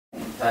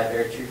that I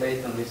bear true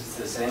faith and allegiance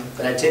to the same.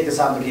 That I take this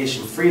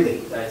obligation freely.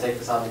 That I take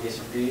this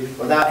obligation freely.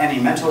 Without any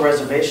mental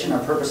reservation or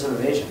purpose of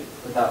evasion.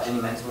 Without any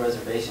mental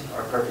reservation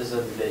or purpose of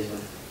evasion.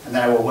 And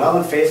that I will well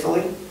and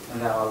faithfully.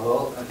 And that I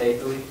will and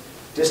faithfully.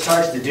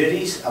 Discharge the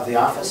duties of the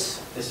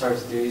office. Discharge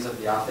the duties of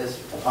the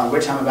office. Upon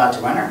which I'm about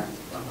to enter.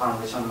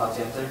 Upon which I'm about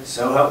to enter.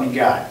 So help me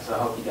God. So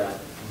help me God.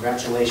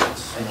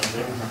 Congratulations. Thank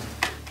you.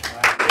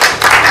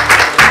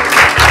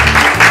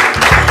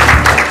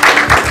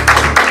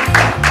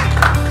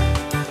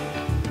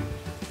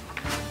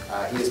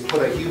 He has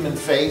put a human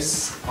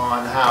face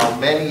on how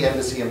many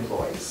embassy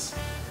employees,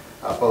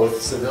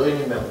 both civilian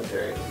and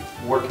military,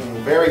 working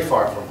very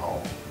far from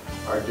home,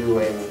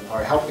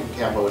 are helping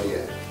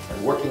Cambodia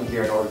and working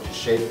here in order to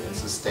shape and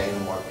sustain a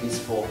more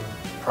peaceful,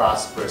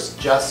 prosperous,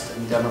 just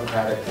and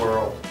democratic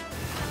world.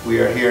 We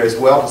are here as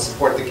well to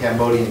support the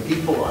Cambodian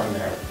people on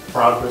their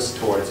progress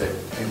towards a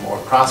more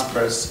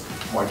prosperous,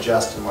 more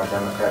just and more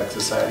democratic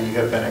society. You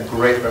have been a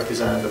great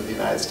representative of the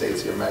United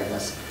States here,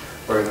 Magnus.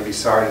 We're going to be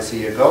sorry to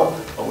see you go,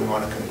 but we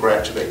want to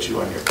congratulate you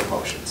on your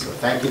promotion. So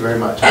thank you very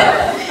much.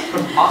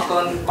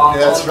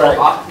 That's right.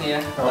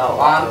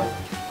 Oh.